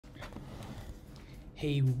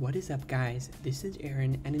Hey, what is up guys? This is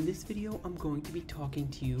Aaron, and in this video I'm going to be talking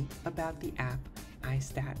to you about the app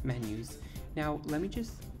iStat menus. Now let me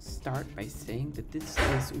just start by saying that this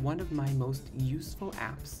is one of my most useful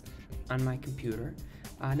apps on my computer,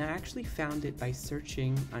 and I actually found it by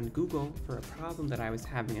searching on Google for a problem that I was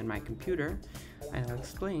having on my computer, and I'll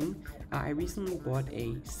explain. I recently bought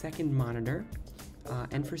a second monitor,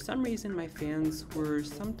 and for some reason my fans were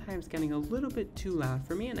sometimes getting a little bit too loud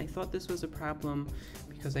for me, and I thought this was a problem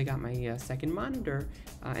because I got my second monitor,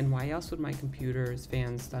 and why else would my computer's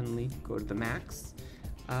fans suddenly go to the max?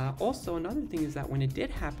 Also, another thing is that when it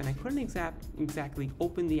did happen, I couldn't exactly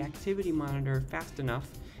open the activity monitor fast enough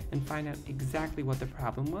and find out exactly what the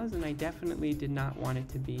problem was, and I definitely did not want it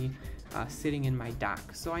to be sitting in my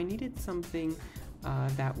dock. So I needed something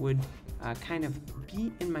that would kind of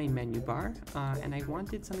be in my menu bar, and I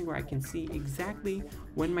wanted something where I can see exactly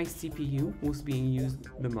when my CPU was being used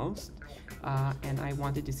the most, and I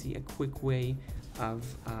wanted to see a quick way of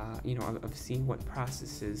seeing what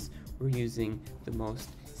processes were using the most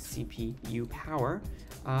CPU power.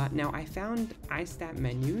 Now I found iStat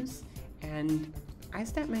menus, and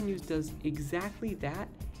iStat menus does exactly that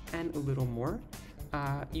and a little more.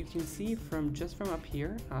 You can see just from up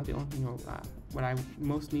here, the only what I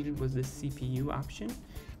most needed was this CPU option,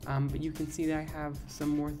 but you can see that I have some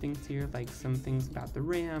more things here, like some things about the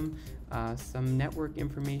RAM, some network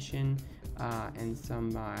information, and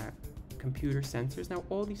some computer sensors. Now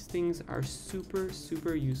all these things are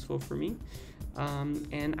super useful for me,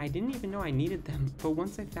 and I didn't even know I needed them, but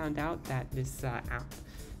once I found out that this app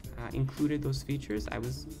included those features, I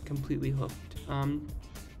was completely hooked.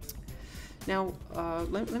 Now,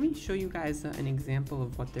 let me show you guys an example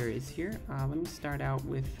of what there is here. Let me start out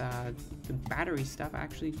with the battery stuff. I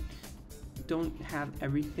actually don't have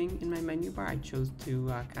everything in my menu bar. I chose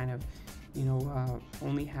to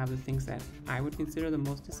only have the things that I would consider the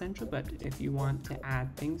most essential, but if you want to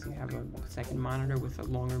add things, you have a second monitor with a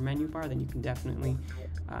longer menu bar, then you can definitely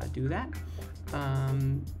do that.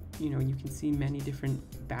 You can see many different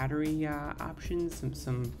battery options,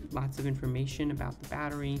 lots of information about the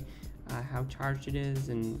battery, how charged it is,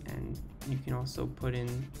 and you can also put in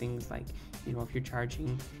things like, if you're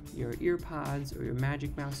charging your earpods or your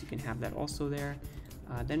Magic Mouse, you can have that also there.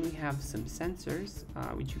 Then we have some sensors,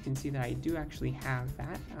 which you can see that I do actually have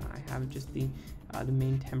that. I have just the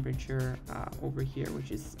main temperature over here,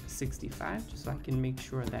 which is 65, just so I can make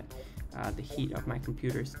sure that the heat of my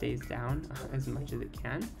computer stays down as much as it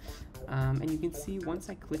can. And you can see once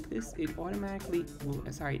I click this, it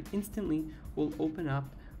instantly will open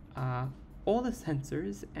up all the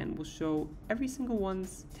sensors and will show every single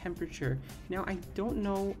one's temperature. Now I don't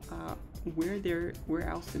know where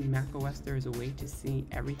else in macOS there is a way to see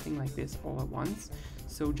everything like this all at once.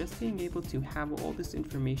 So just being able to have all this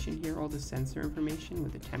information here, all the sensor information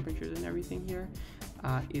with the temperatures and everything here,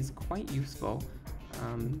 is quite useful.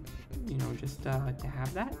 Just to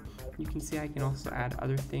have that. You can see I can also add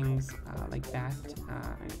other things like that.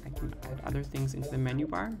 I can add other things into the menu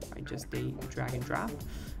bar by just a drag and drop.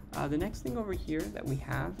 The next thing over here that we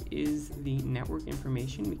have is the network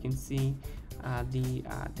information. We can see the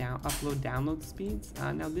upload-download speeds.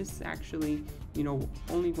 Now this actually,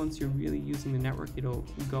 only once you're really using the network, it'll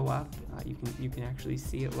go up. You can actually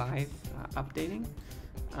see it live updating.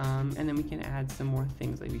 And then we can add some more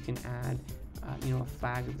things, like we can add a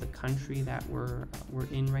flag of the country that we're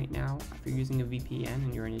in right now. If you're using a VPN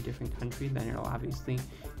and you're in a different country, then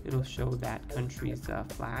it'll show that country's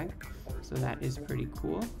flag. So that is pretty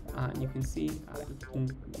cool. And you can see,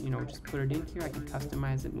 just put it in here. I can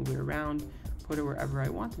customize it, move it around, put it wherever I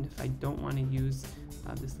want. And if I don't want to use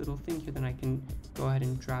this little thing here, then I can go ahead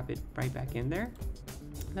and drop it right back in there.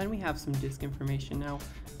 Then we have some disk information. Now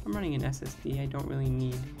I'm running an SSD. I don't really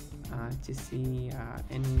need to see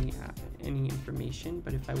any information,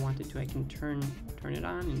 but if I wanted to, I can turn it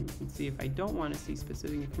on, and you can see if I don't want to see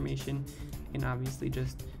specific information, I can obviously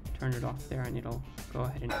just turn it off there and it'll go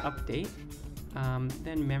ahead and update.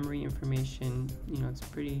 Then memory information, it's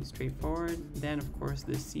pretty straightforward. Then of course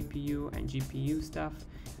the CPU and GPU stuff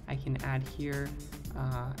I can add here,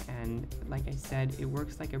 and like I said, it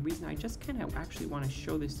works like a reason. I just kind of actually want to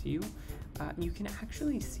show this to you. You can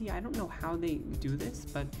actually see, I don't know how they do this,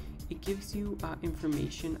 but it gives you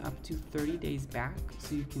information up to 30 days back,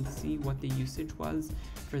 so you can see what the usage was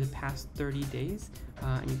for the past 30 days,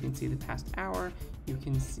 and you can see the past hour. You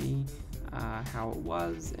can see how it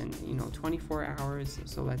was, and 24 hours.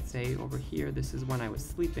 So let's say over here, this is when I was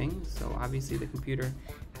sleeping, so obviously the computer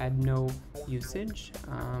had no usage.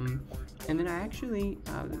 And then I actually,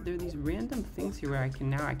 there are these random things here where I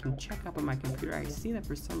can check up on my computer. I see that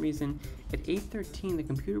for some reason at 8:13 the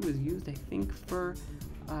computer was used, I think, for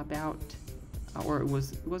about or it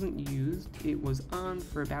wasn't used, it was on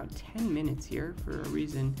for about 10 minutes here for a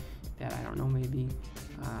reason that I don't know. Maybe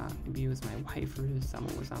it was my wife or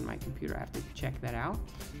someone was on my computer. I have to check that out.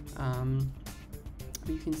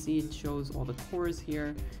 But you can see it shows all the cores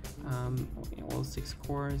here, all 6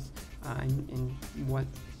 cores, and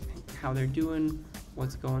how they're doing,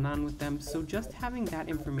 what's going on with them. So just having that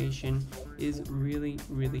information is really,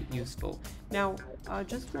 really useful. Now,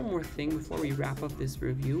 just one more thing before we wrap up this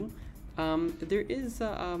review. There is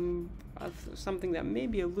something that may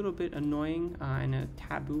be a little bit annoying and a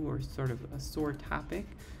taboo or sort of a sore topic,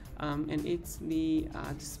 and it's the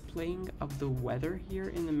displaying of the weather here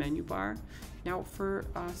in the menu bar. Now, for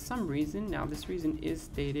some reason, this reason is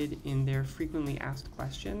stated in their frequently asked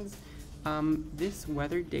questions, this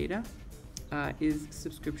weather data is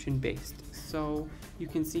subscription based. So you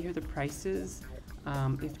can see here the prices.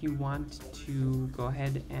 If you want to go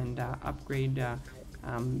ahead and upgrade to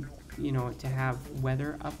have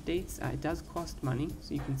weather updates, it does cost money.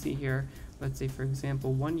 So you can see here, let's say for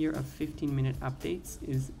example, 1 year of 15-minute updates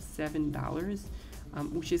is $7,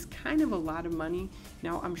 which is kind of a lot of money.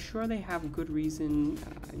 Now I'm sure they have a good reason.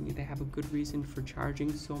 For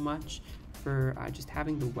charging so much for just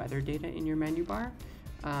having the weather data in your menu bar,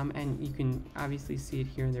 and you can obviously see it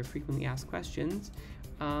here in their frequently asked questions.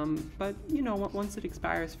 But once it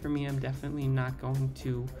expires for me, I'm definitely not going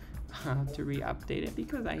to re-update it,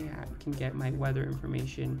 because I can get my weather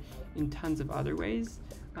information in tons of other ways.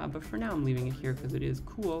 But for now I'm leaving it here because it is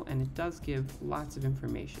cool and it does give lots of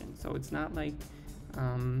information. So it's not like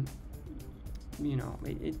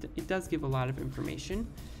it does give a lot of information.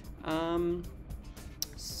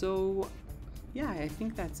 So yeah, I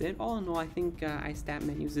think that's it. All in all, I think iStat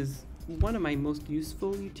Menus is one of my most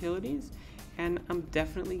useful utilities, and I'm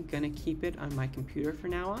definitely going to keep it on my computer for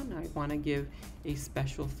now on. I want to give a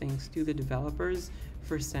special thanks to the developers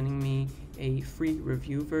for sending me a free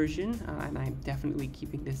review version, and I'm definitely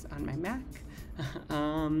keeping this on my Mac.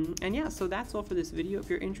 And yeah, so that's all for this video. If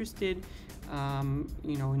you're interested in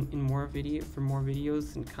more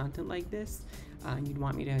videos and content like this, and you'd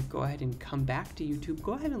want me to go ahead and come back to YouTube,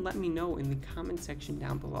 go ahead and let me know in the comment section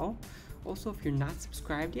down below. Also, if you're not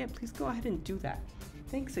subscribed yet, please go ahead and do that.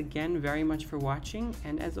 Thanks again very much for watching,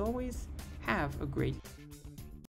 and as always, have a great day.